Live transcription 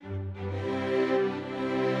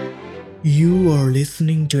You are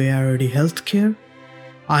listening to ARD Healthcare.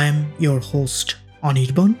 I am your host,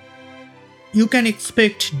 Sznitman. You can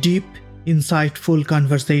expect deep, insightful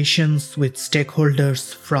conversations with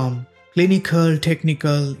stakeholders from clinical,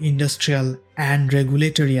 technical, industrial, and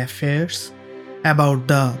regulatory affairs about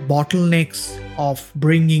the bottlenecks of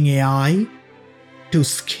bringing AI to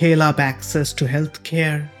scale up access to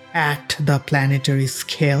healthcare at the planetary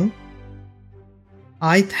scale.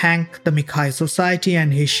 I thank the Mikai Society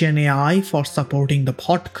and Haitian AI for supporting the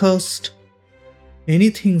podcast.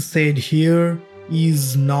 Anything said here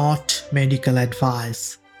is not medical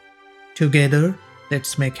advice. Together,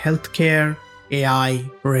 let's make healthcare AI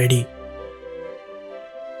ready.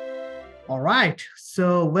 All right,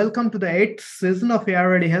 so welcome to the 8th season of AI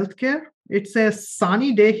Ready Healthcare. It's a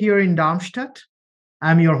sunny day here in Darmstadt.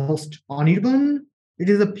 I'm your host, Anirban. It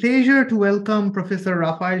is a pleasure to welcome Professor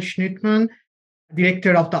Raphael Sznitman,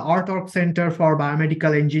 Director of the Artorg Center for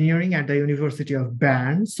Biomedical Engineering at the University of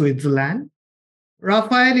Bern, Switzerland.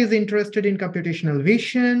 Raphael is interested in computational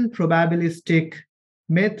vision, probabilistic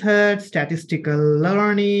methods, statistical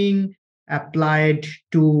learning applied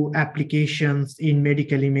to applications in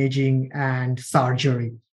medical imaging and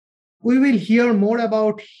surgery. We will hear more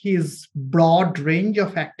about his broad range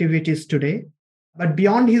of activities today. But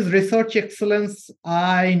beyond his research excellence,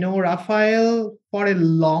 I know Raphael for a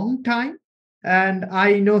long time. And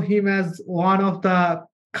I know him as one of the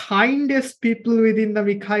kindest people within the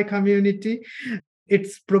Mikai community.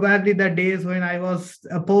 It's probably the days when I was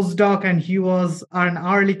a postdoc and he was an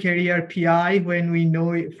early career PI, when we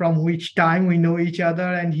know from which time we know each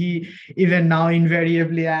other. And he even now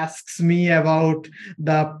invariably asks me about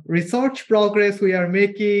the research progress we are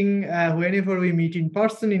making whenever we meet in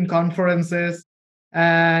person in conferences.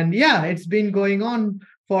 And yeah, it's been going on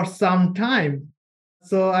for some time.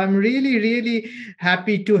 So I'm really, really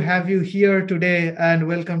happy to have you here today, and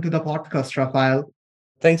welcome to the podcast, Raphael.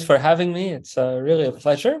 Thanks for having me. It's really a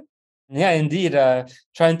pleasure. Yeah, indeed.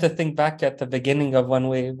 Trying to think back at the beginning of when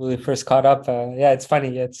we first caught up. It's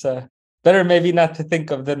funny. It's better maybe not to think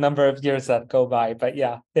of the number of years that go by. But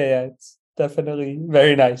yeah, it's definitely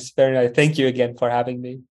very nice. Very nice. Thank you again for having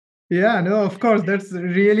me. Yeah, no, of course. That's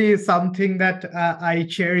really something that I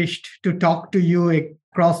cherished to talk to you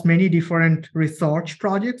across many different research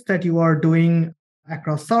projects that you are doing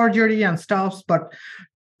across surgery and stuff. But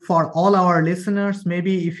for all our listeners,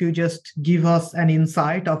 maybe if you just give us an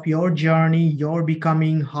insight of your journey, your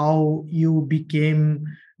becoming, how you became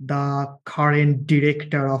the current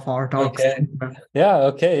director of Artorg Center.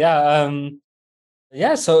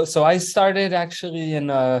 So I started actually in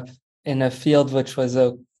a field which was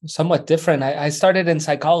somewhat different. I started in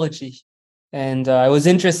psychology, and I was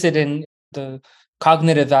interested in the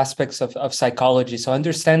cognitive aspects of psychology. So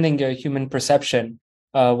understanding human perception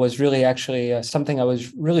was really actually something I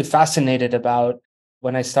was really fascinated about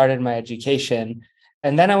when I started my education.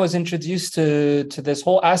 And then I was introduced to this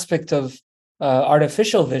whole aspect of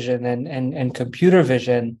artificial vision and computer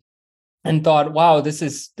vision, and thought, wow, this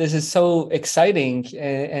is so exciting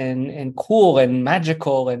and cool and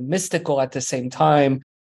magical and mystical at the same time.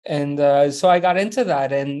 And so I got into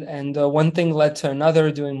that, and one thing led to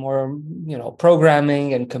another, doing more,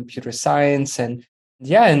 programming and computer science, and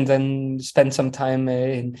then spent some time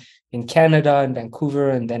in Canada, in Vancouver,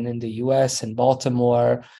 and then in the US, in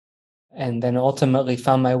Baltimore, and then ultimately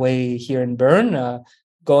found my way here in Bern,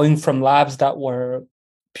 going from labs that were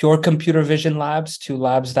pure computer vision labs to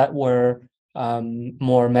labs that were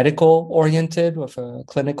more medical oriented with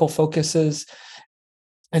clinical focuses.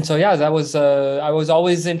 And so, that was I was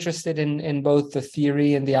always interested in both the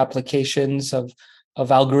theory and the applications of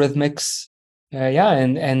algorithmics.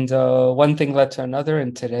 And one thing led to another,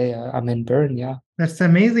 and today I'm in Bern. Yeah, that's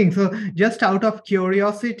amazing. So, just out of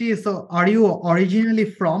curiosity, so are you originally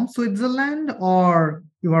from Switzerland, or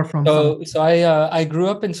you are from? So I grew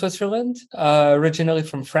up in Switzerland, originally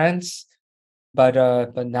from France, but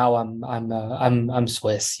now I'm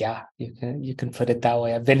Swiss. Yeah, you can put it that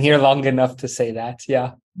way. I've been here long enough to say that.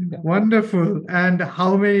 Yeah. Wonderful. And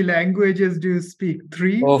how many languages do you speak?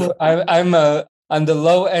 3? I'm on the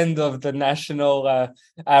low end of the national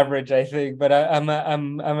average, I think, but I'm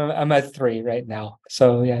at 3 right now.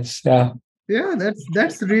 So yes, yeah. Yeah,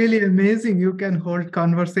 that's really amazing. You can hold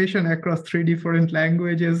conversation across 3 different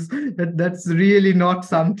languages. That's really not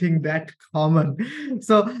something that common.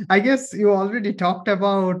 So I guess you already talked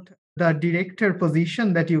about the director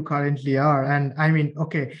position that you currently are. And I mean,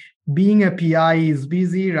 okay, being a PI is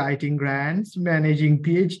busy, writing grants, managing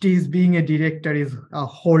PhDs, being a director is a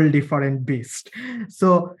whole different beast.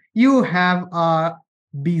 So you have a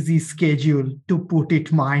busy schedule, to put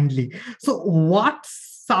it mildly. So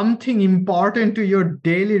what's something important to your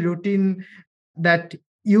daily routine that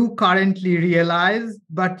you currently realize,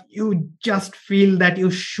 but you just feel that you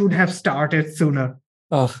should have started sooner?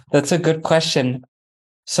 Oh, that's a good question.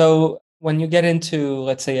 So when you get into,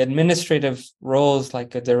 let's say, administrative roles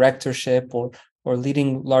like a directorship or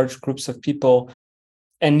leading large groups of people,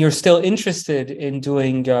 and you're still interested in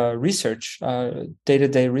doing research,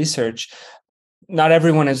 day-to-day research, not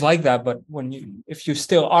everyone is like that, but if you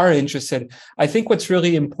still are interested, I think what's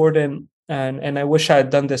really important, and I wish I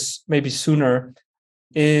had done this maybe sooner,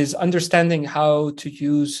 is understanding how to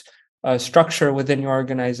use structure within your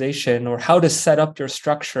organization, or how to set up your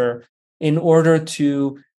structure in order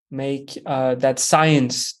to make that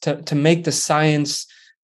science, to make the science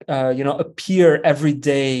appear every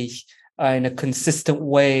day in a consistent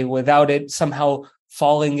way, without it somehow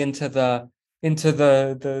falling into the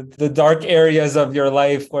dark areas of your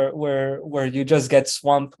life where you just get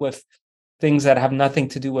swamped with things that have nothing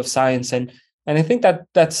to do with science. And I think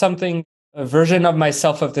that's something a version of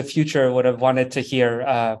myself of the future would have wanted to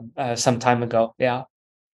hear some time ago. Yeah.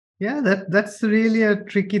 Yeah, that's really a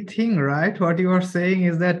tricky thing, right? What you are saying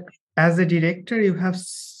is that as a director, you have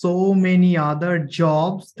so many other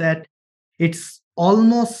jobs that it's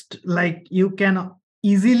almost like you can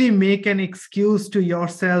easily make an excuse to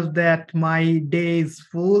yourself that my day is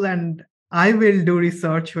full and I will do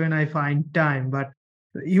research when I find time, but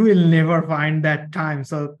you will never find that time.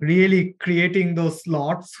 So really creating those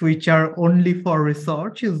slots which are only for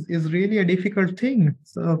research is really a difficult thing.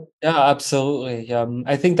 So Yeah, absolutely.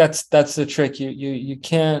 I think that's the trick. You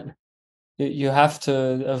can't, you have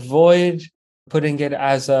to avoid putting it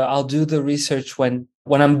as I'll do the research when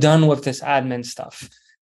I'm done with this admin stuff.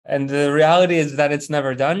 And the reality is that it's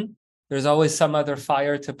never done. There's always some other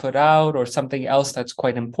fire to put out, or something else that's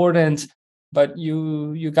quite important. But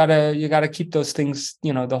you gotta keep those things,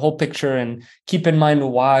 the whole picture, and keep in mind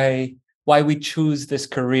why we choose this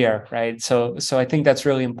career, right? So I think that's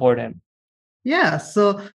really important. yeah,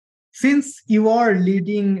 so since you are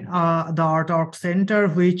leading the Art Org Center,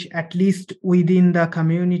 which at least within the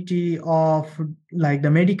community of like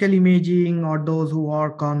the medical imaging or those who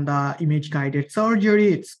work on the image guided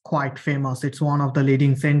surgery, it's quite famous. It's one of the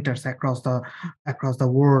leading centers across the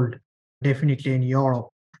world, definitely in Europe.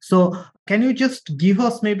 So can you just give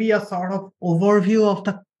us maybe a sort of overview of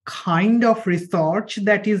the kind of research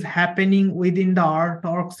that is happening within the Art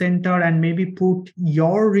Org Center, and maybe put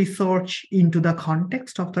your research into the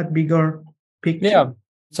context of that bigger picture? Yeah.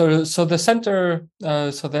 So the center,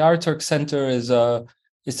 so the Arturk Center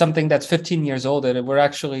is something that's 15 years old, and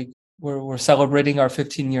we're celebrating our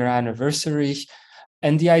 15-year anniversary.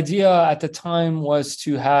 And the idea at the time was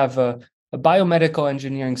to have a biomedical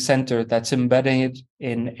engineering center that's embedded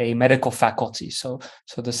in a medical faculty. So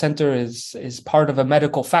the center is part of a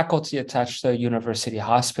medical faculty attached to a university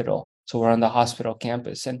hospital. So we're on the hospital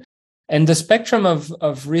campus, and the spectrum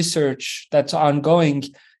of research that's ongoing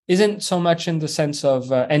isn't so much in the sense of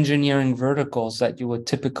engineering verticals that you would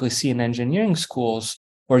typically see in engineering schools,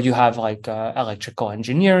 where you have like electrical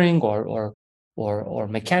engineering or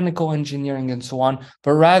mechanical engineering and so on,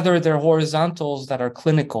 but rather they're horizontals that are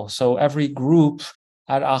clinical. So every group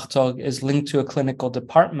at Achtung is linked to a clinical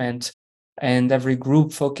department, and every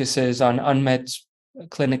group focuses on unmet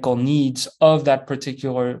clinical needs of that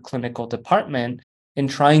particular clinical department, in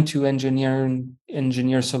trying to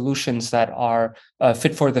engineer solutions that are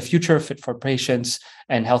fit for the future, fit for patients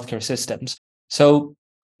and healthcare systems. So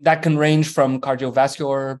that can range from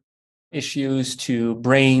cardiovascular issues to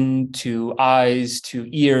brain to eyes to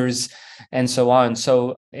ears and so on.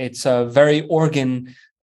 So it's a very organ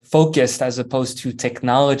focused as opposed to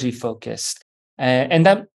technology focused. And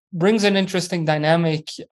that brings an interesting dynamic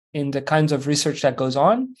in the kinds of research that goes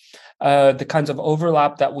on, the kinds of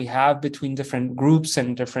overlap that we have between different groups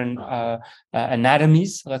and different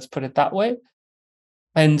anatomies, let's put it that way.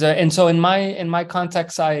 And so in my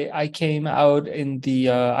context, I came out in the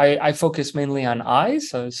I focus mainly on eyes,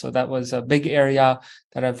 so that was a big area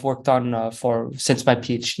that I've worked on for since my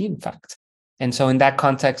PhD, in fact. And so in that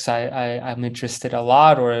context, I'm interested a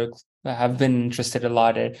lot, or have been interested a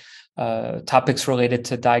lot at topics related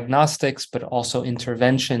to diagnostics, but also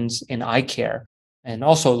interventions in eye care, and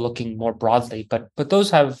also looking more broadly. But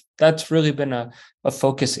that's really been a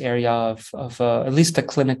focus area of at least the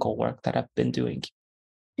clinical work that I've been doing.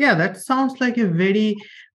 Yeah, that sounds like a very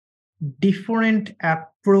different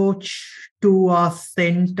approach to a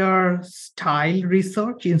center style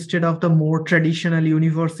research instead of the more traditional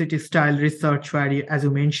university style research where as you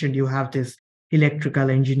mentioned, you have this electrical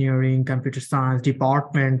engineering, computer science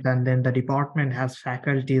department, and then the department has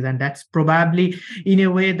faculties, and that's probably in a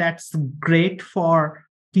way that's great for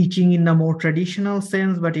teaching in the more traditional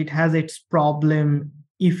sense, but it has its problem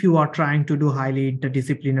if you are trying to do highly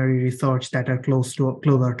interdisciplinary research that are closer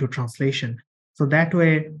to translation. So that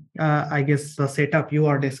way, I guess the setup you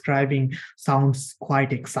are describing sounds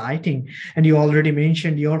quite exciting. And you already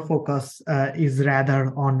mentioned your focus is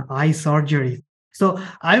rather on eye surgery. So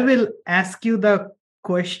I will ask you the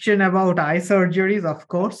question about eye surgeries, of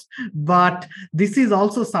course, but this is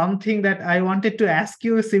also something that I wanted to ask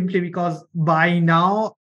you simply because by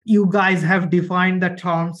now you guys have defined the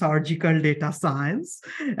term surgical data science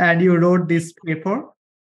and you wrote this paper.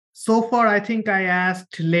 So far, I think I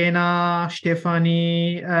asked Lena,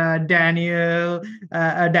 Stephanie, Daniel,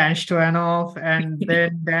 Dan Stoyanov, and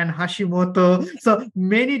then Dan Hashimoto. So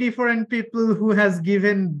many different people who has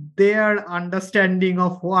given their understanding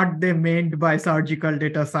of what they meant by surgical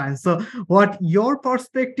data science. So what your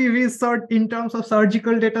perspective is in terms of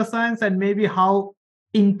surgical data science and maybe how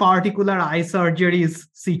in particular eye surgeries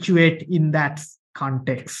situate in that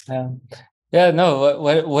context. Yeah, no,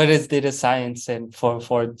 what is data science and for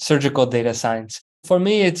surgical data science? For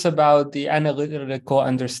me, it's about the analytical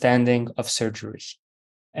understanding of surgery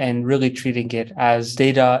and really treating it as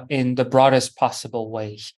data in the broadest possible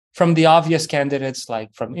way. From the obvious candidates,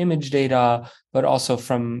 like from image data, but also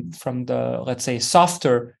from the, let's say,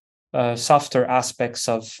 softer aspects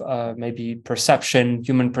of maybe perception,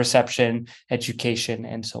 human perception, education,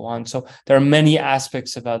 and so on. So there are many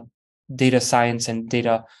aspects about data science and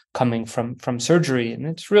data coming from surgery, and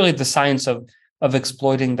it's really the science of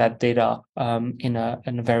exploiting that data in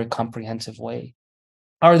a very comprehensive way.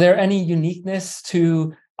 Are there any uniqueness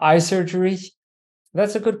to eye surgery?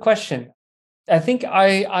 That's a good question. I think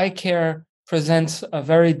eye care presents a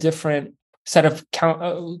very different set of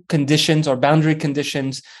conditions or boundary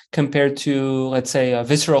conditions compared to, let's say,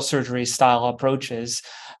 visceral surgery style approaches,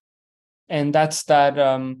 and that's that.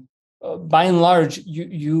 By and large,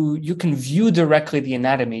 you can view directly the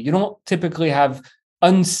anatomy. You don't typically have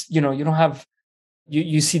you don't have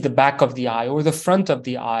you see the back of the eye or the front of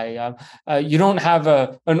the eye. You don't have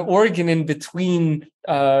an organ in between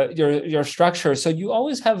your structure, so you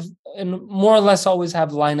always have, and more or less always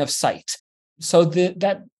have, line of sight. So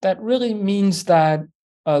that really means that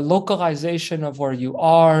localization of where you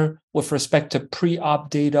are with respect to pre-op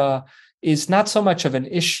data is not so much of an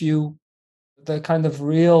issue. The kind of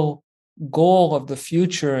real goal of the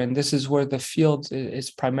future, and this is where the field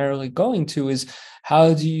is primarily going to, is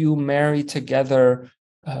how do you marry together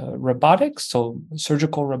robotics, so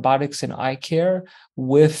surgical robotics in eye care,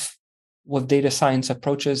 with data science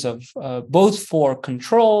approaches of both for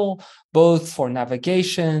control, both for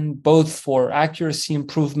navigation, both for accuracy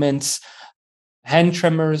improvements. Hand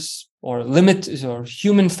tremors or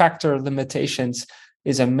human factor limitations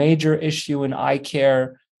is a major issue in eye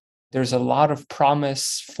care. There's a lot of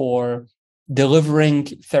promise for delivering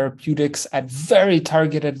therapeutics at very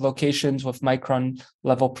targeted locations with micron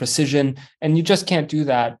level precision. And you just can't do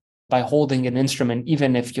that by holding an instrument,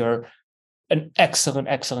 even if you're an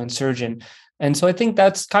excellent surgeon. And so I think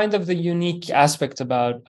that's kind of the unique aspect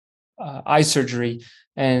about eye surgery.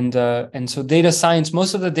 And so data science,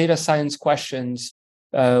 most of the data science questions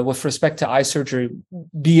with respect to eye surgery,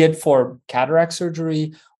 be it for cataract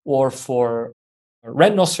surgery or for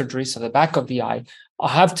retinal surgery, so the back of the eye,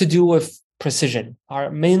 have to do with precision,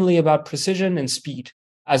 are mainly about precision and speed,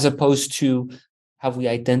 as opposed to have we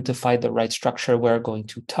identified the right structure we're going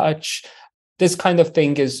to touch. This kind of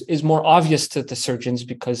thing is more obvious to the surgeons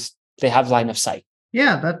because they have line of sight.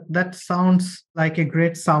 Yeah, that sounds like a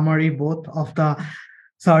great summary, both of the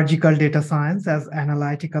surgical data science as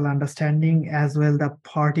analytical understanding, as well the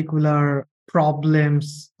particular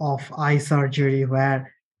problems of eye surgery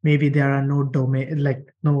where maybe there are no domain, like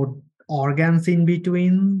no organs in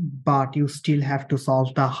between, but you still have to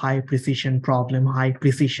solve the high precision problem, high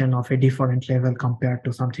precision of a different level compared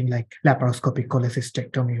to something like laparoscopic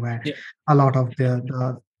cholecystectomy, where a lot of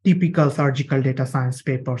the typical surgical data science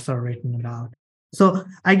papers are written about. So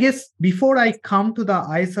I guess before I come to the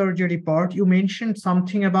eye surgery part, you mentioned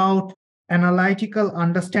something about analytical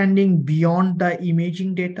understanding beyond the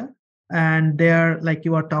imaging data. And there, like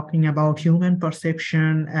you are talking about human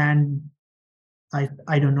perception and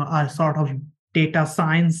I don't know, a sort of data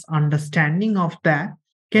science understanding of that.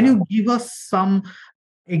 Can you give us some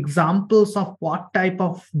examples of what type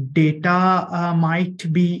of data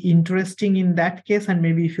might be interesting in that case? And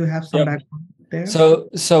maybe if you have some background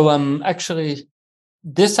there. Actually,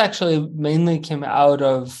 this actually mainly came out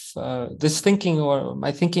of this thinking, or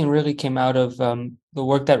my thinking really came out of the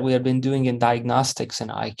work that we had been doing in diagnostics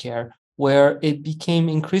and eye care, where it became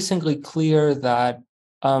increasingly clear that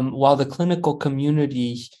while the clinical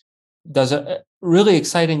community does really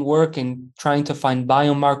exciting work in trying to find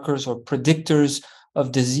biomarkers or predictors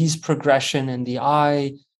of disease progression in the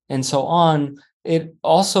eye and so on, it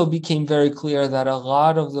also became very clear that a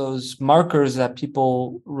lot of those markers that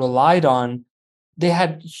people relied on, they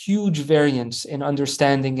had huge variance in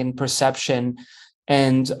understanding and perception.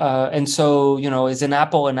 And so, is an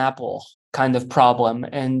apple kind of problem.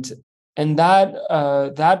 And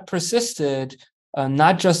that persisted,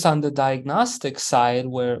 not just on the diagnostic side,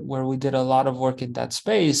 where we did a lot of work in that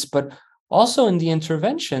space, but also in the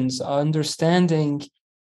interventions, understanding,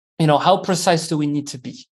 how precise do we need to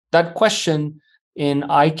be? That question in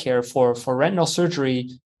eye care for retinal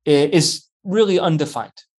surgery is really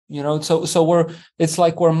undefined. So it's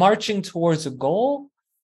like we're marching towards a goal,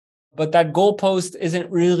 but that goalpost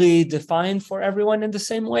isn't really defined for everyone in the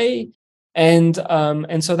same way. And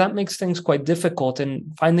so that makes things quite difficult.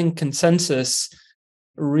 And finding consensus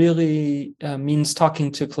really means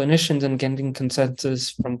talking to clinicians and getting consensus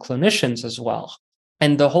from clinicians as well.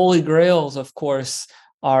 And the holy grails, of course,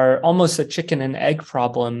 are almost a chicken and egg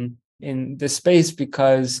problem in this space,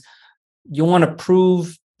 because you want to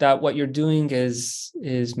prove that what you're doing is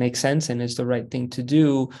makes sense and is the right thing to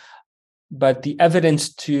do. But the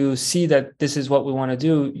evidence to see that this is what we want to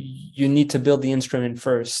do, you need to build the instrument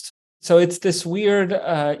first. So it's this weird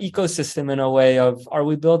ecosystem in a way of, are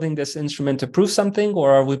we building this instrument to prove something,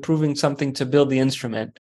 or are we proving something to build the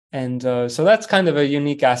instrument? And so that's kind of a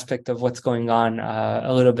unique aspect of what's going on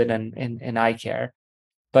a little bit in eye care.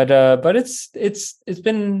 But it's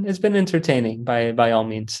been entertaining by all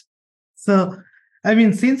means. So, I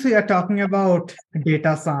mean, since we are talking about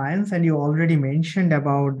data science, and you already mentioned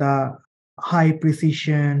about the high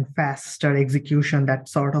precision, faster execution, that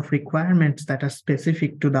sort of requirements that are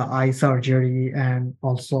specific to the eye surgery and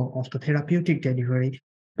also of the therapeutic delivery.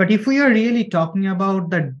 But if we are really talking about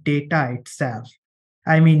the data itself,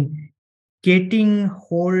 I mean, getting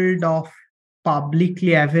hold of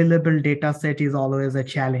publicly available data set is always a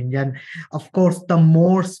challenge. And of course, the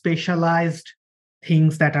more specialized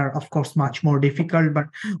things that are, of course, much more difficult. But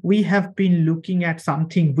we have been looking at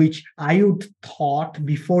something which I would thought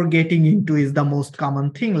before getting into is the most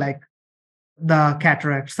common thing, like the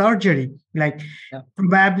cataract surgery. Like, Yeah.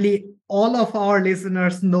 probably all of our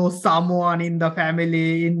listeners know someone in the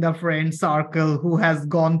family, in the friend circle who has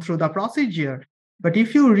gone through the procedure. But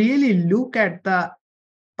if you really look at the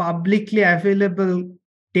publicly available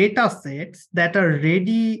data sets that are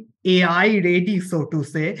ready, AI ready, so to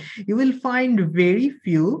say, you will find very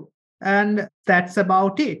few, and that's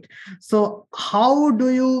about it. So, how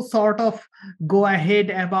do you sort of go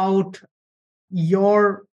ahead about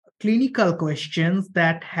your clinical questions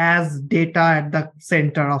that has data at the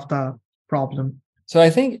center of the problem? So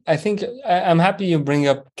I'm happy you bring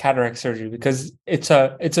up cataract surgery, because it's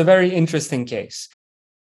a very interesting case.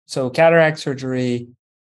 So cataract surgery,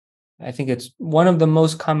 I think it's one of the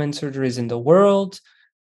most common surgeries in the world.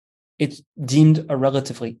 It's deemed a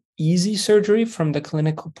relatively easy surgery from the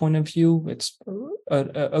clinical point of view. It's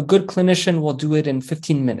a good clinician will do it in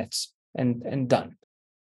 15 minutes and done.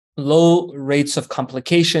 Low rates of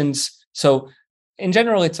complications. So in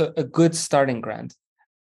general, it's a good starting ground.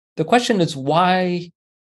 The question is, why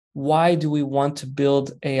do we want to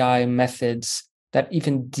build AI methods that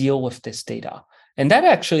even deal with this data? And that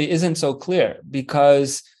actually isn't so clear,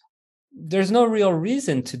 because there's no real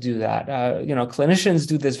reason to do that. Clinicians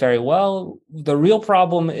do this very well. The real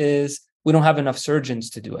problem is we don't have enough surgeons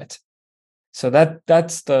to do it. So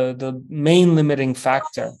that's the main limiting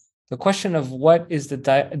factor. The question of what is the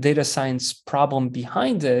data science problem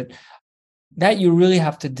behind it, that you really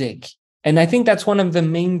have to dig. And I think that's one of the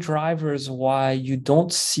main drivers why you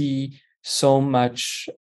don't see so much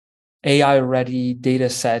AI-ready data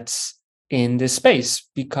sets in this space,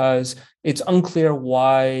 because it's unclear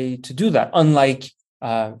why to do that. Unlike,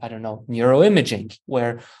 neuroimaging,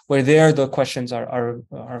 where there the questions are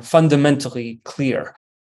fundamentally clear.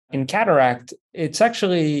 In cataract, it's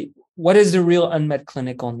actually, what is the real unmet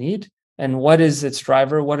clinical need, and what is its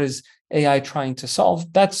driver? What is AI trying to solve?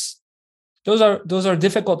 Those are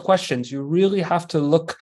difficult questions. You really have to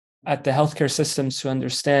look at the healthcare systems to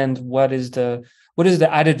understand what is the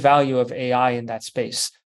added value of AI in that space.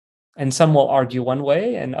 And some will argue one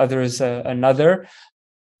way, and others another.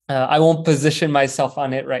 I won't position myself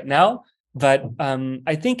on it right now, but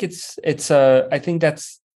I think I think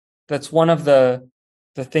that's one of the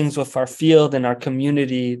things with our field and our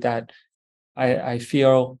community that I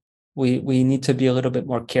feel we need to be a little bit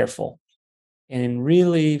more careful in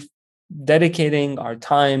really dedicating our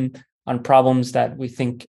time on problems that we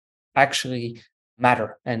think actually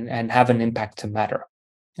matter and have an impact to matter.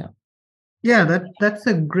 Yeah, that's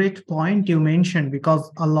a great point you mentioned, because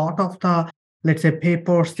a lot of the let's say,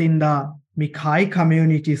 papers in the Mikai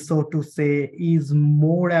community, so to say, is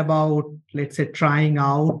more about, let's say, trying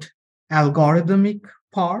out algorithmic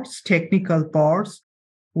parts, technical parts,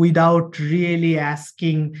 without really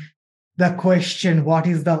asking the question, what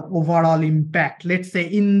is the overall impact? Let's say,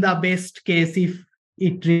 in the best case, if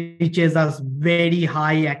it reaches us very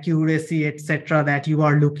high accuracy, etc., that you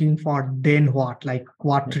are looking for, then what? Like,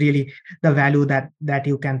 what really the value that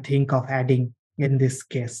you can think of adding in this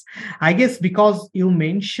case? I guess because you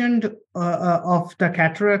mentioned of the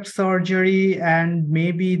cataract surgery and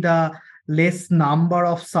maybe the less number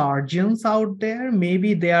of surgeons out there,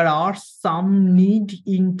 maybe there are some need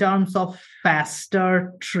in terms of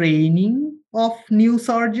faster training of new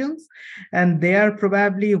surgeons, and they are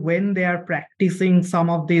probably, when they are practicing some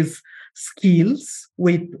of these skills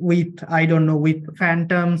with I don't know, with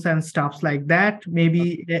phantoms and stuffs like that,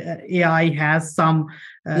 maybe AI has some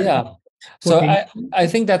Yeah. So potential. I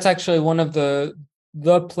think that's actually one of the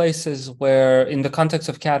places where, in the context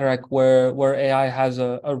of cataract, where AI has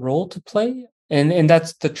a role to play. And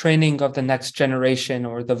that's the training of the next generation,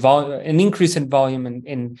 or an increase in volume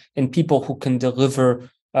in people who can deliver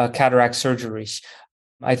cataract surgeries.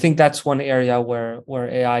 I think that's one area where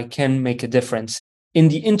AI can make a difference. In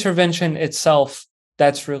the intervention itself,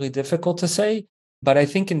 that's really difficult to say. But I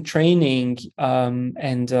think in training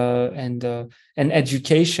and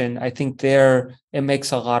education, I think there it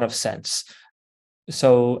makes a lot of sense.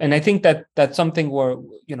 So, and I think that that's something where,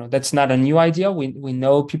 that's not a new idea. We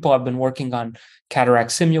know people have been working on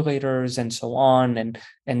cataract simulators and so on,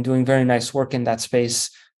 and doing very nice work in that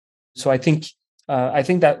space. So I think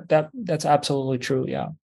that's absolutely true. Yeah.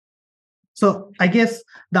 So I guess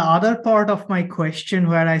the other part of my question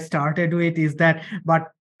where I started with is that,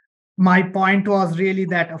 but my point was really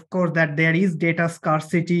that, of course, that there is data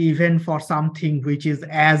scarcity even for something which is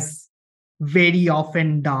as very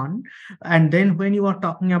often done. And then when you are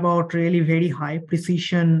talking about really very high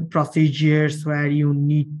precision procedures where you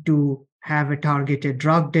need to have a targeted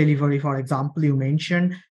drug delivery, for example, you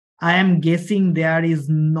mentioned, I am guessing there is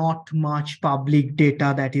not much public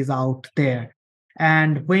data that is out there.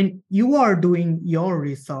 And when you are doing your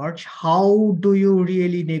research, how do you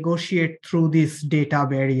really negotiate through this data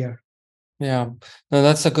barrier? Yeah, no,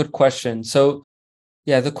 that's a good question. So,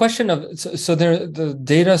 yeah, the question of the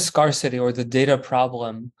data scarcity or the data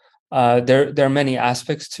problem. There are many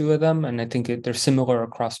aspects to them, and I think they're similar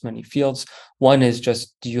across many fields. One is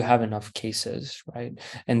just, do you have enough cases, right?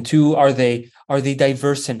 And two, are they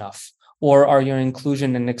diverse enough, or are your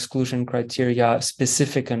inclusion and exclusion criteria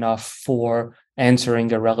specific enough for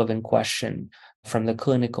answering a relevant question from the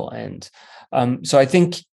clinical end? So I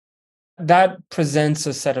think that presents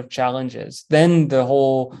a set of challenges. Then the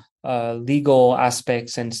whole legal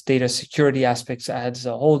aspects and data security aspects adds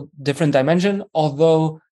a whole different dimension.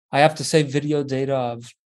 Although I have to say, video data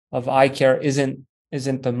of eye care isn't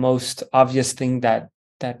the most obvious thing that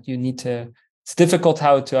you need to. It's difficult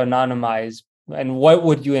how to anonymize, and what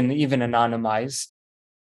would you even anonymize?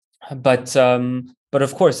 But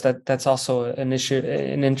of course, that's also an issue,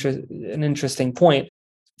 an interesting point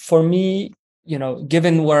for me.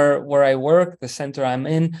 Given where I work, the center I'm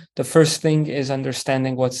in, the first thing is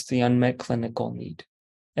understanding what's the unmet clinical need,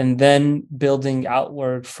 and then building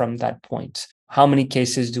outward from that point. How many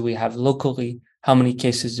cases do we have locally? How many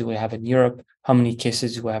cases do we have in Europe? How many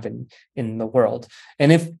cases do we have in the world?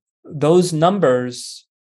 And if those numbers,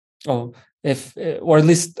 oh, if or at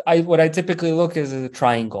least what I typically look is a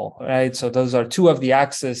triangle, right? So those are two of the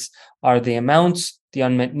axes are the amounts, the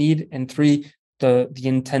unmet need, and three, the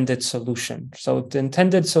intended solution. So if the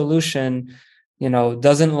intended solution,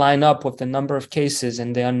 doesn't line up with the number of cases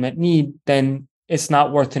and the unmet need, then it's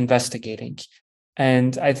not worth investigating.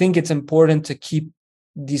 And I think it's important to keep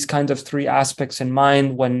these kind of three aspects in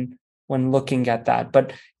mind when looking at that.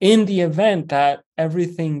 But in the event that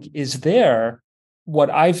everything is there, what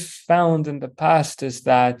I've found in the past is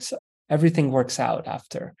that everything works out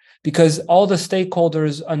after, because all the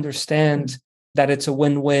stakeholders understand that it's a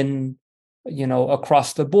win-win,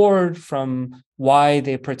 across the board, from why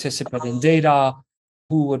they participate in data,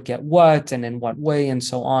 who would get what and in what way, and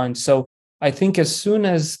so on. So I think as soon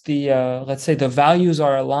as let's say the values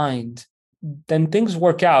are aligned, then things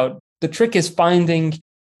work out. The trick is finding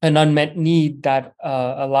an unmet need that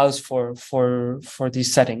allows for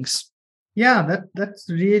these settings. Yeah, that's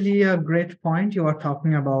really a great point you are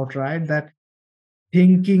talking about, right? That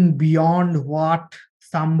thinking beyond what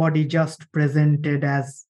somebody just presented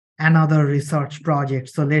as another research project.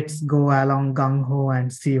 So let's go along gung ho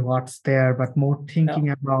and see what's there, but more Yeah. thinking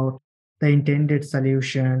about the intended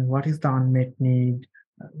solution, what is the unmet need,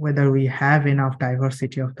 whether we have enough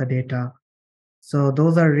diversity of the data. So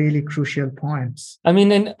those are really crucial points. I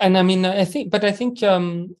mean, and I mean, I think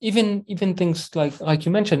even things like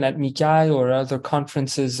you mentioned at MICAI or other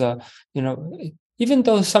conferences, even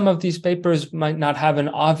though some of these papers might not have an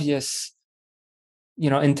obvious,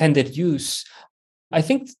 intended use, I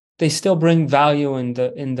think they still bring value on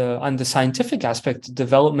the scientific aspect. The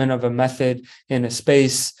development of a method in a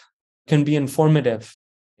space can be informative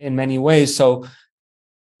in many ways. So,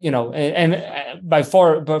 but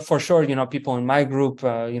for sure, people in my group,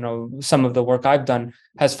 some of the work I've done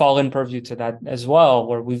has fallen purview to that as well,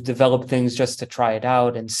 where we've developed things just to try it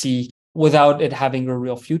out and see without it having a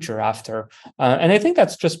real future after. And I think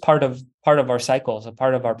that's just part of our cycles, a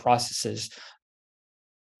part of our processes.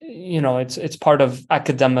 It's part of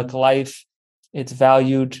academic life. It's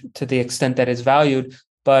valued to the extent that it's valued.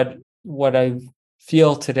 But what I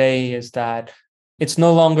feel today is that it's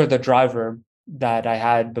no longer the driver that I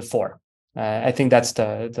had before. I think that's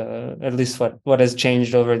the at least what has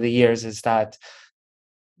changed over the years is that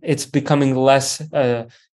it's becoming less a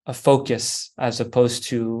focus as opposed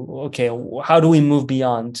to, okay, how do we move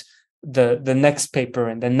beyond the next paper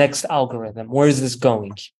and the next algorithm? Where is this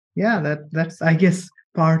going? Yeah, that's I guess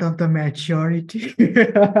part of the maturity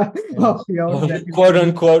of yours. Quote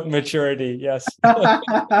unquote maturity, yes.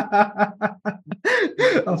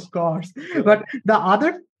 Of course. But the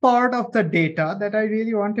other part of the data that I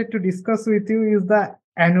really wanted to discuss with you is the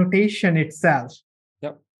annotation itself.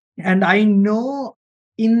 Yep. And I know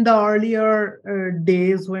in the earlier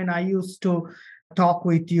days when I used to talk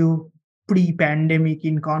with you pre-pandemic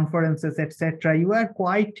in conferences, etc., you were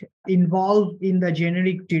quite involved in the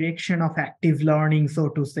generic direction of active learning, so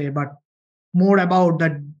to say, but more about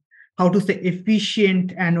the, how to say,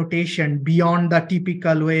 efficient annotation beyond the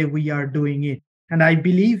typical way we are doing it. And I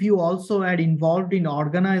believe you also are involved in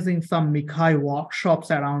organizing some MICAI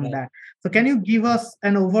workshops around that. So can you give us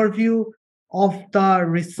an overview of the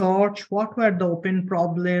research? What were the open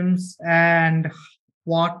problems and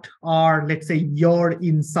what are, let's say, your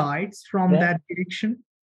insights from that direction?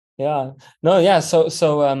 Yeah. No, yeah. So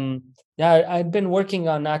I'd been working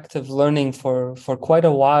on active learning for quite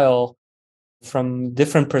a while from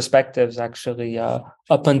different perspectives, actually,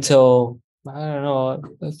 up until, I don't know,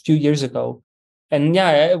 a few years ago. And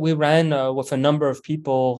we ran with a number of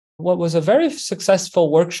people what was a very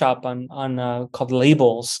successful workshop on called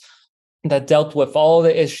Labels, that dealt with all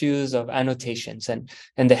the issues of annotations and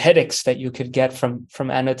the headaches that you could get from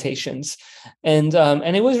annotations, and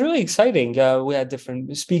it was really exciting. We had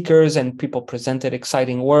different speakers and people presented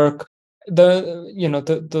exciting work.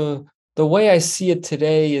 The way I see it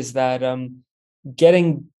today is that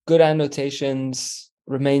getting good annotations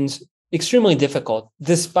remains extremely difficult,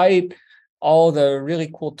 despite all the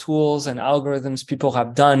really cool tools and algorithms people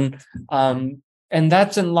have done, and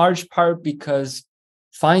that's in large part because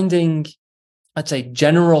finding, let's say,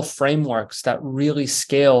 general frameworks that really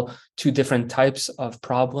scale to different types of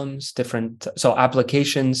problems, so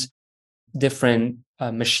applications, different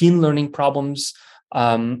machine learning problems,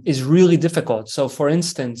 is really difficult. So for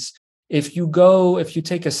instance, if you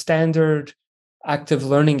take a standard active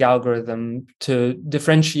learning algorithm to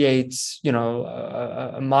differentiate,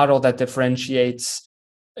 a model that differentiates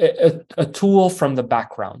a tool from the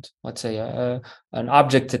background, let's say an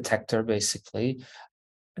object detector, basically,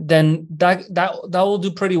 then that will do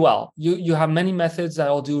pretty well. You have many methods that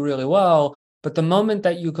will do really well, but the moment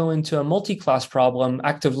that you go into a multi-class problem,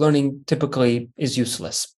 active learning typically is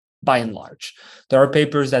useless by and large. There are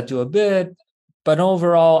papers that do a bit, but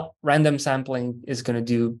overall, random sampling is going to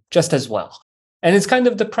do just as well. And it's kind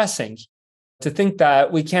of depressing to think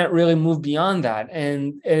that we can't really move beyond that.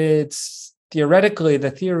 And it's theoretically, the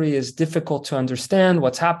theory is difficult to understand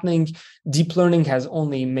what's happening. Deep learning has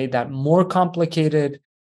only made that more complicated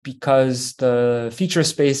because the feature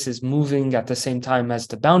space is moving at the same time as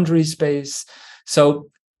the boundary space. So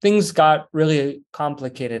things got really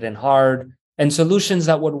complicated and hard. And solutions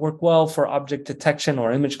that would work well for object detection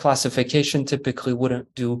or image classification typically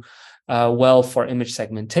wouldn't do well for image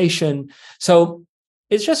segmentation. So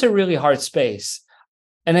it's just a really hard space.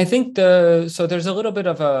 And I think so there's a little bit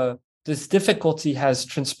of this difficulty has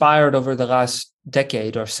transpired over the last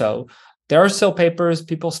decade or so. There are still papers,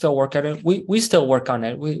 people still work at it. We still work on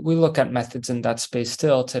it. We look at methods in that space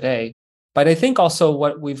still today. But I think also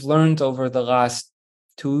what we've learned over the last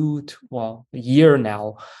a year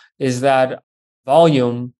now is that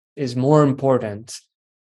volume is more important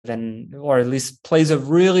than, or at least plays a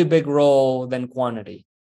really big role than quantity.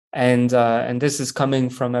 And this is coming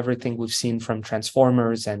from everything we've seen from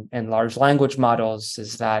transformers and large language models,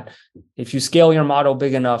 is that if you scale your model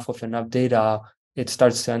big enough with enough data, it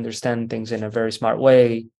starts to understand things in a very smart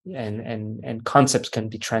way, and concepts can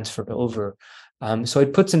be transferred over. So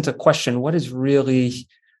it puts into question what is really,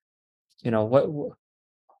 what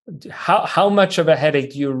how much of a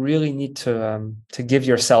headache do you really need to give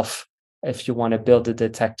yourself if you want to build a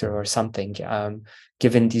detector or something,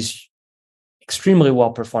 given these extremely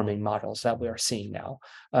well-performing models that we are seeing now.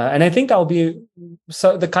 And I think that'll be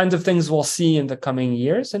the kinds of things we'll see in the coming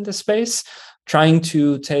years in the space, trying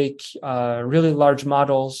to take really large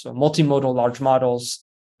models, multimodal large models,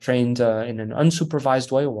 trained in an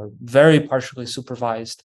unsupervised way or very partially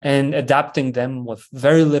supervised, and adapting them with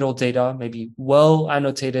very little data, maybe well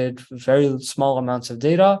annotated, very small amounts of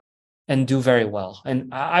data, and do very well.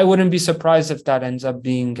 And I wouldn't be surprised if that ends up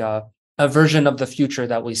being a version of the future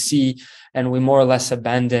that we see, and we more or less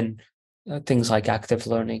abandon things like active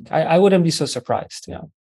learning. I wouldn't be so surprised. Yeah.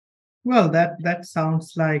 Well, that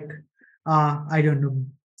sounds like I don't know,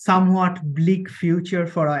 somewhat bleak future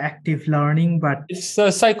for active learning, but it's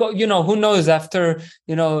a cycle. Who knows? After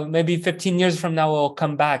maybe 15 years from now, we'll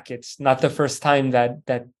come back. It's not the first time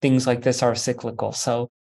that things like this are cyclical. So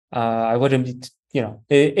I wouldn't be.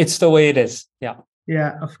 It's the way it is. Yeah.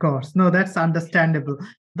 Yeah, of course. No, that's understandable.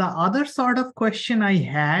 The other sort of question I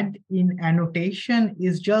had in annotation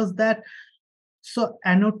is just that, so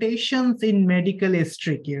annotations in medical is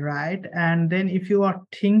tricky, right? And then if you are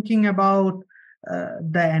thinking about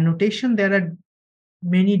the annotation, there are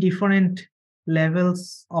many different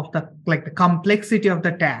levels of the complexity of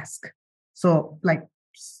the task. So like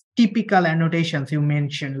typical annotations you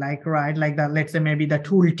mentioned, like, right, like the, let's say maybe the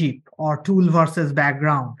tooltip or tool versus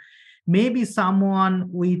background. Maybe someone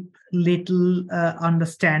with little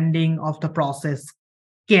understanding of the process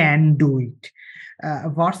can do it.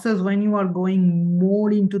 Versus when you are going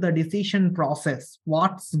more into the decision process,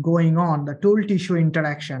 what's going on, the tool tissue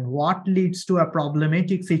interaction, what leads to a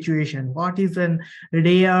problematic situation, what is an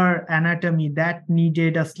rare anatomy that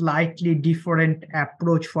needed a slightly different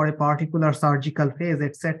approach for a particular surgical phase,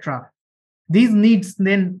 etc. These needs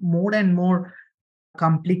then more and more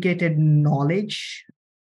complicated knowledge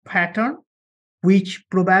pattern, which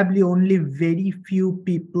probably only very few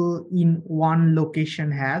people in one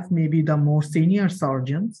location have, maybe the more senior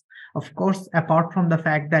surgeons. Of course, apart from the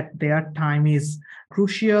fact that their time is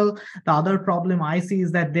crucial, the other problem I see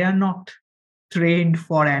is that they are not trained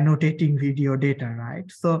for annotating video data, right?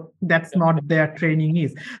 So that's not their training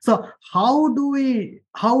is. So how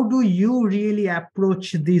do you really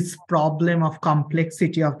approach this problem of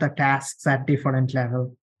complexity of the tasks at different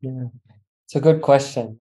level? Yeah, it's a good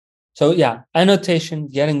question. So yeah, annotation,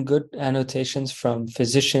 getting good annotations from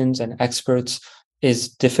physicians and experts is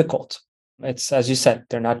difficult. It's, as you said,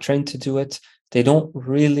 they're not trained to do it. They don't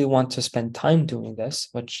really want to spend time doing this,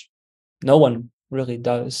 which no one really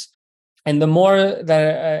does. And the more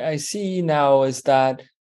that I see now is that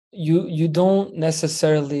you don't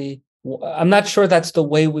necessarily, I'm not sure that's the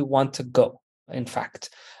way we want to go. In fact,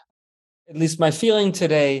 at least my feeling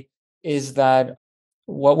today is that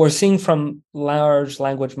what we're seeing from large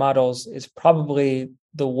language models is probably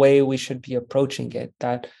the way we should be approaching it,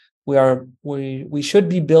 that we should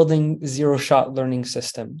be building zero-shot learning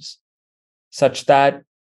systems such that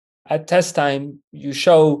at test time you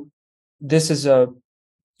show this is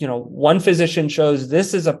one physician shows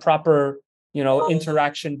this is a proper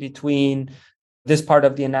interaction between this part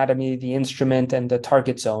of the anatomy, the instrument, and the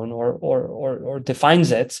target zone, or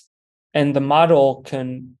defines it, and the model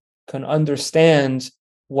can understand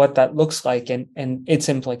what that looks like and its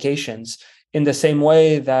implications, in the same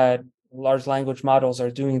way that large language models are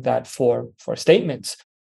doing that for statements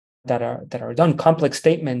that are done, complex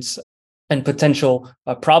statements and potential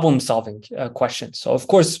problem solving questions. So of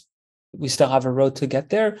course we still have a road to get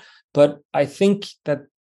there, but I think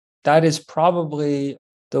that is probably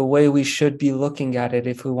the way we should be looking at it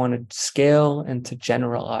if we want to scale and to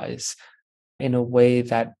generalize in a way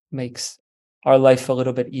that makes our life a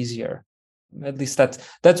little bit easier. At least that's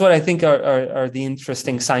what I think are the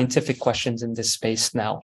interesting scientific questions in this space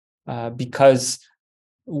now, because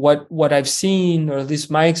what I've seen, or at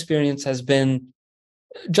least my experience, has been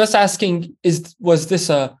just asking: was this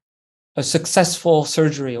a successful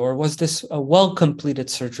surgery, or was this a well-completed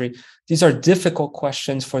surgery? These are difficult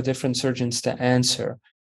questions for different surgeons to answer.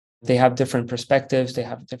 They have different perspectives, they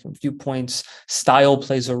have different viewpoints, style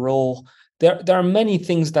plays a role. There are many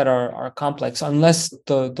things that are complex unless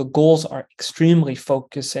the goals are extremely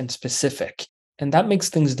focused and specific. And that makes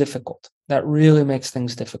things difficult. That really makes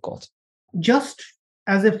things difficult. Just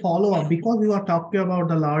as a follow-up, because we are talking about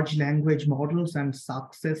the large language models and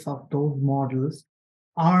success of those models,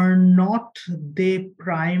 are not they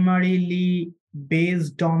primarily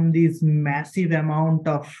based on this massive amount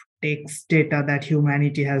of text data that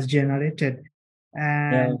humanity has generated?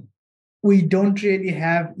 And we don't really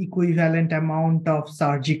have equivalent amount of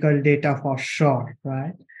surgical data for sure,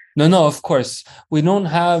 right? No, of course. We don't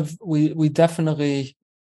have, we definitely,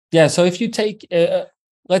 yeah. So if you take,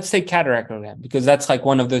 let's take cataract again, because that's like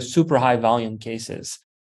one of the super high volume cases.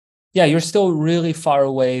 Yeah, you're still really far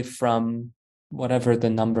away from whatever the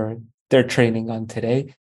number they're training on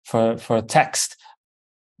today for text.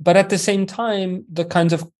 But at the same time, the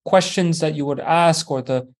kinds of questions that you would ask, or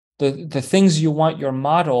the things you want your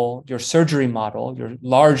model, your surgery model, your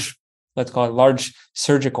large, let's call it large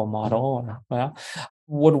surgical model, or, well,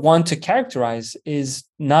 would want to characterize is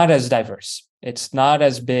not as diverse. It's not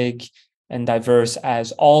as big and diverse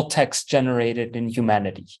as all text generated in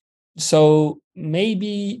humanity. So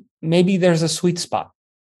maybe there's a sweet spot.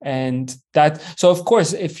 And that, so of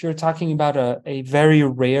course, if you're talking about a very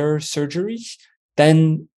rare surgery,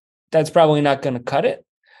 then that's probably not going to cut it.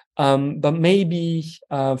 But maybe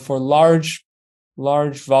for large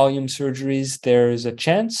volume surgeries, there's a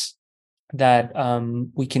chance that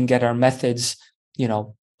we can get our methods,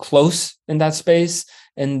 close in that space,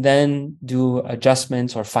 and then do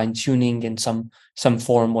adjustments or fine tuning in some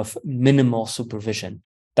form of minimal supervision.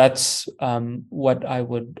 That's what I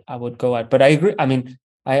would go at. But I agree. I mean,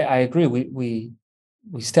 I agree. We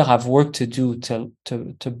still have work to do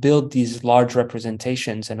to build these large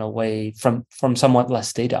representations in a way from somewhat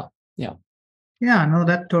less data. Yeah. Yeah, no,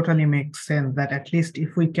 that totally makes sense. That at least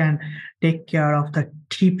if we can take care of the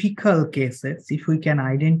typical cases, if we can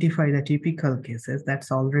identify the typical cases,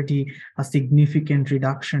 that's already a significant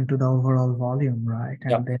reduction to the overall volume, right?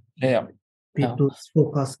 Yeah. And then Yeah. people's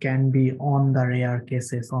focus can be on the rare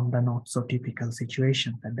cases, on the not so typical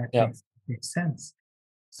situations, and that Yeah. makes sense.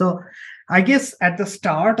 So I guess at the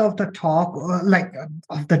start of the talk,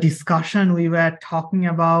 of the discussion, we were talking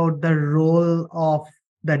about the role of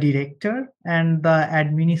the director and the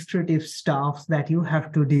administrative staffs that you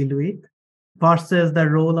have to deal with versus the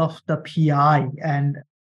role of the PI. And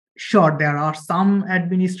sure, there are some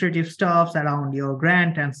administrative staffs around your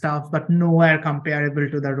grant and stuff, but nowhere comparable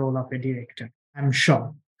to the role of a director, I'm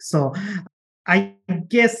sure. So I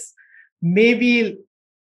guess maybe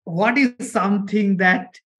what is something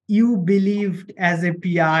that you believed as a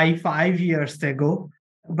PI 5 years ago,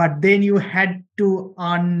 but then you had to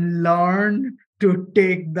unlearn to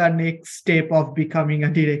take the next step of becoming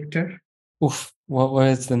a director? Oof. What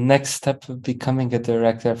was the next step of becoming a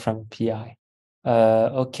director from PI?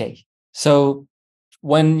 Okay. So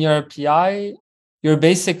when you're a PI, you're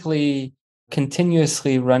basically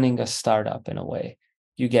continuously running a startup in a way.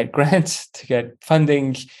 You get grants to get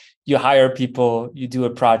funding, you hire people, you do a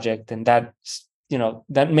project, and that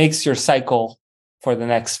makes your cycle for the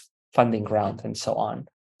next funding round and so on.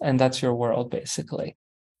 And that's your world basically.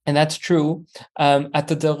 And that's true. At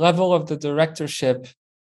the level of the directorship,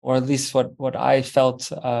 or at least what I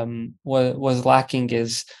felt was lacking,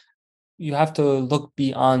 is you have to look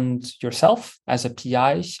beyond yourself as a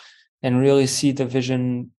PI and really see the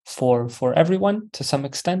vision for everyone to some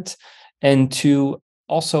extent, and to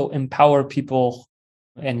also empower people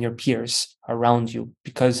and your peers around you.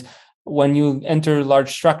 Because when you enter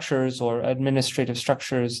large structures or administrative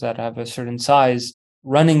structures that have a certain size,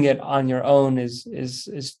 running it on your own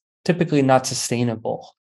is typically not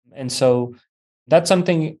sustainable. And so that's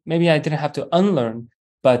something maybe I didn't have to unlearn,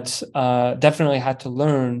 but definitely had to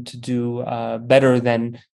learn to do better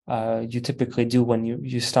than you typically do when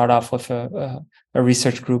you start off with a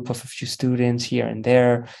research group of a few students here and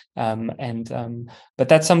there. But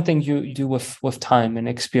that's something you do with time and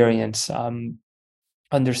experience,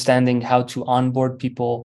 understanding how to onboard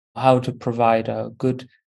people, how to provide good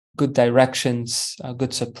directions,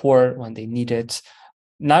 good support when they need it.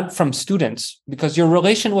 Not from students, because your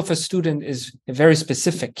relation with a student is very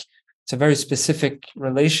specific. It's a very specific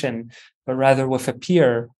relation, but rather with a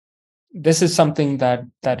peer, this is something that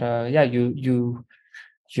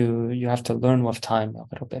you have to learn with time a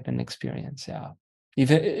little bit and experience. Yeah,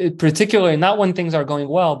 even particularly not when things are going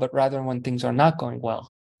well, but rather when things are not going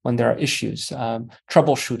well, when there are issues,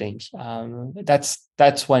 troubleshooting.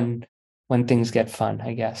 That's when things get fun,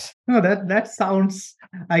 I guess. No, that sounds,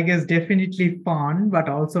 I guess, definitely fun, but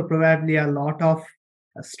also probably a lot of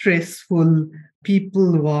stressful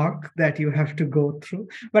people work that you have to go through.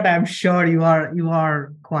 But I'm sure you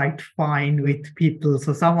are quite fine with people.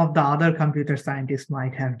 So some of the other computer scientists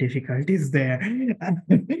might have difficulties there.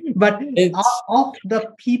 But It's of the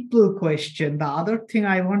people question, the other thing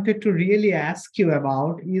I wanted to really ask you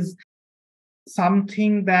about is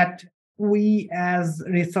something that we as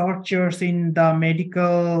researchers in the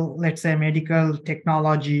medical, let's say medical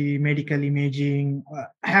technology, medical imaging,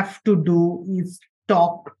 have to do is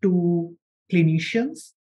talk to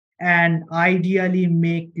clinicians and ideally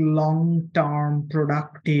make long-term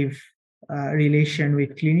productive relation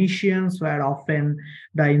with clinicians where often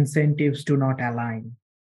the incentives do not align.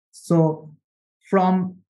 So,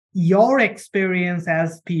 from your experience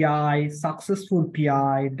as PI, successful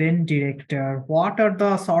PI, then director, what are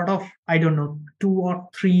the sort of, I don't know, two or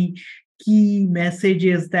three key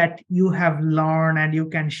messages that you have learned and you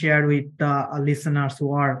can share with the listeners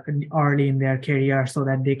who are early in their career so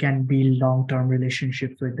that they can build long-term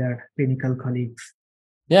relationships with their clinical colleagues?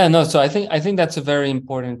 Yeah, no. So I think that's a very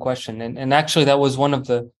important question, and actually that was one of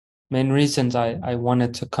the main reasons I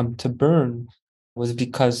wanted to come to Bern, was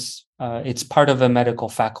because it's part of a medical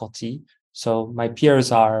faculty. So my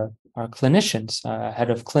peers are clinicians, head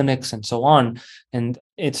of clinics, and so on. And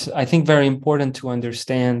it's, I think, very important to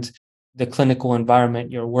understand the clinical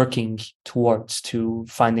environment you're working towards to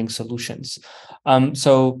finding solutions.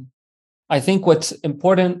 So I think what's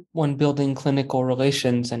important when building clinical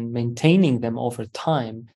relations and maintaining them over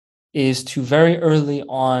time is to very early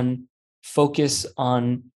on focus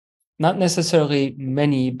on not necessarily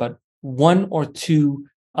many, but one or two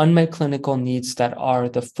unmet clinical needs that are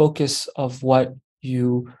the focus of what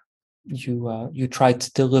you try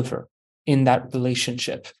to deliver in that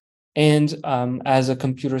relationship. And as a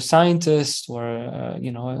computer scientist or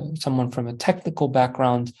someone from a technical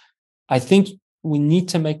background, I think we need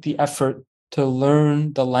to make the effort to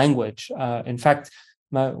learn the language. In fact,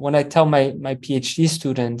 when I tell my PhD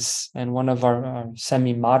students, and one of our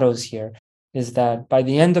semi mottos here is that by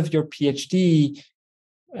the end of your PhD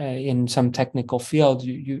in some technical field,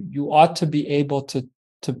 you ought to be able to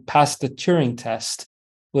pass the Turing test,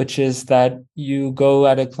 which is that you go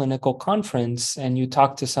at a clinical conference and you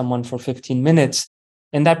talk to someone for 15 minutes,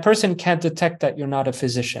 and that person can't detect that you're not a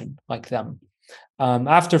physician like them.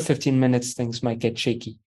 After 15 minutes, things might get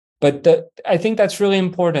shaky. But I think that's really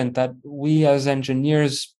important that we as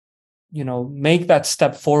engineers, make that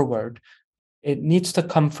step forward. It needs to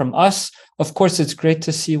come from us. Of course, it's great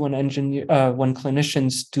to see when when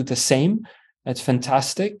clinicians do the same. It's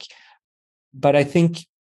fantastic. But I think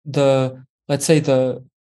let's say the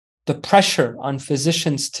pressure on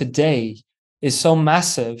physicians today is so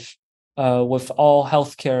massive with all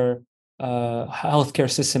healthcare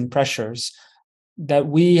system pressures, that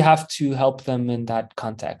we have to help them in that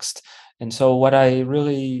context. And so what I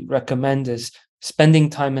really recommend is spending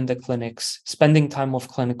time in the clinics, spending time with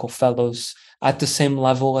clinical fellows at the same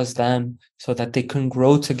level as them so that they can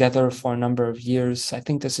grow together for a number of years. I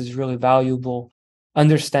think this is really valuable,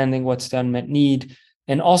 understanding what's the unmet need,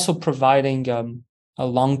 and also providing a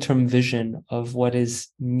long-term vision of what is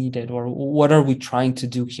needed, or what are we trying to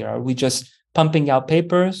do here? Are we just pumping out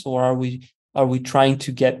papers, or are we trying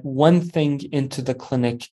to get one thing into the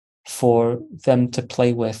clinic for them to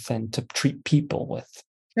play with and to treat people with?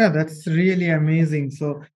 Yeah, that's really amazing.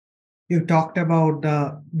 So you talked about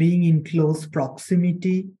the being in close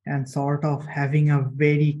proximity and sort of having a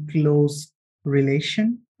very close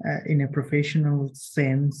relation in a professional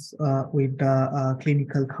sense with the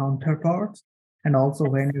clinical counterparts. And also,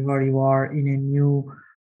 whenever you are in a new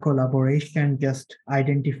collaboration, just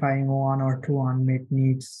identifying one or two unmet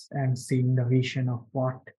needs and seeing the vision of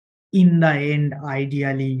what, in the end,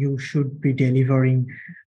 ideally you should be delivering.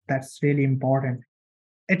 That's really important.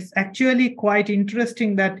 It's actually quite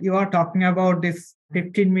interesting that you are talking about this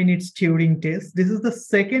 15 minutes Turing test. This is the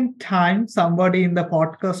second time somebody in the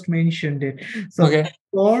podcast mentioned it. So Okay.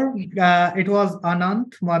 before, it was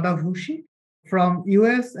Anant Madhavushy from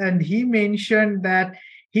US, and he mentioned that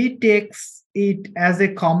he takes it as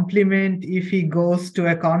a compliment if he goes to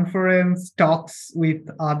a conference, talks with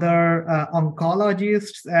other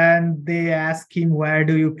oncologists, and they ask him, where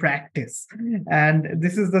do you practice? And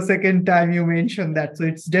this is the second time you mentioned that. So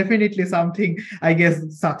it's definitely something, I guess,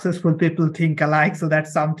 successful people think alike. So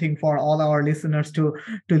that's something for all our listeners to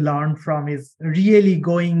learn from, is really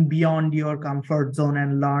going beyond your comfort zone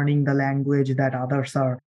and learning the language that others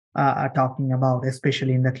are talking about,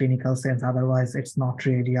 especially in the clinical sense. Otherwise, it's not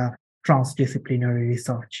really a transdisciplinary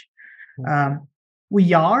research.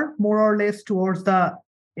 We are more or less towards the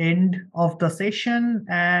end of the session,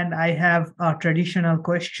 and I have a traditional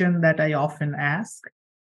question that I often ask,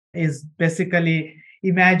 is basically,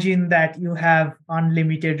 imagine that you have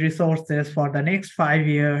unlimited resources for the next 5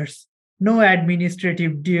 years, no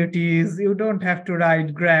administrative duties, you don't have to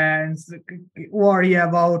write grants, worry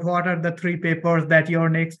about what are the three papers that your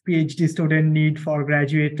next PhD student need for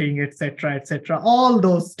graduating, etc., all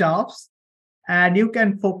those stuffs, and you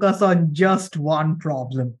can focus on just one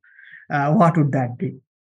problem. What would that be?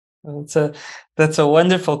 That's a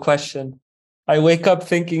wonderful question. I wake up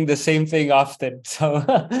thinking the same thing often. So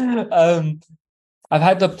I've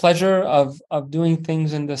had the pleasure of doing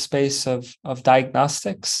things in the space of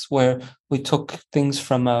diagnostics, where we took things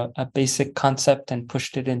from a basic concept and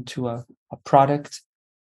pushed it into a product.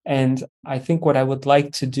 And I think what I would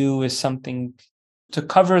like to do is something to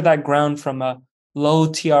cover that ground from a low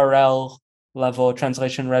TRL level,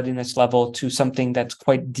 translation readiness level, to something that's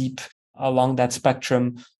quite deep along that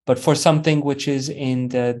spectrum, but for something which is in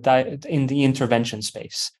the intervention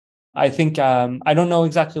space. I think I don't know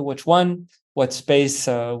exactly which one, what space,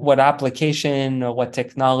 what application, or what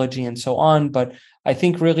technology, and so on. But I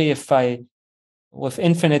think really, with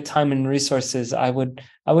infinite time and resources, I would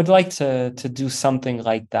like to do something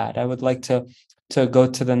like that. I would like to go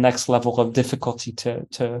to the next level of difficulty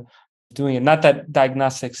to doing it. Not that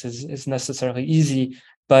diagnostics is necessarily easy,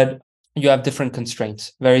 but you have different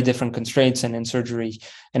constraints, very different constraints, and in surgery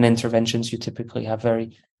and interventions, you typically have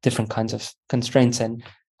very different kinds of constraints. And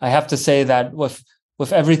I have to say that with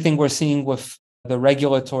everything we're seeing with the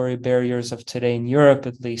regulatory barriers of today in Europe,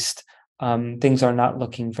 at least, things are not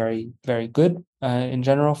looking very, very good in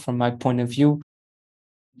general from my point of view.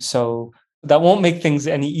 So that won't make things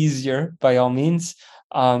any easier by all means.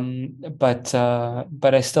 But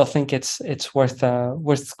I still think it's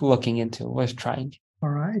worth looking into, worth trying. All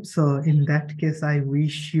right. So in that case, I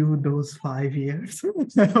wish you those 5 years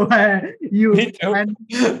where you can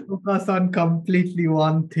focus on completely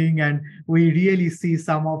one thing. And we really see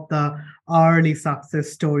some of the early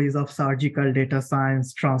success stories of surgical data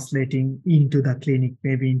science translating into the clinic,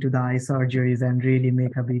 maybe into the eye surgeries, and really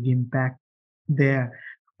make a big impact there.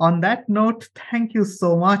 On that note, thank you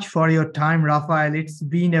so much for your time, Raphael. It's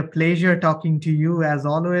been a pleasure talking to you. As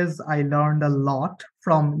always, I learned a lot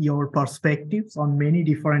from your perspectives on many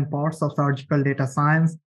different parts of surgical data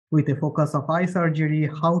science, with a focus of eye surgery,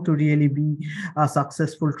 how to really be a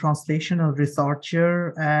successful translational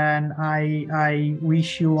researcher. And I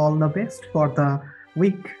wish you all the best for the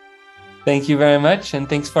week. Thank you very much. And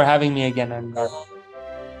thanks for having me again, Anwar.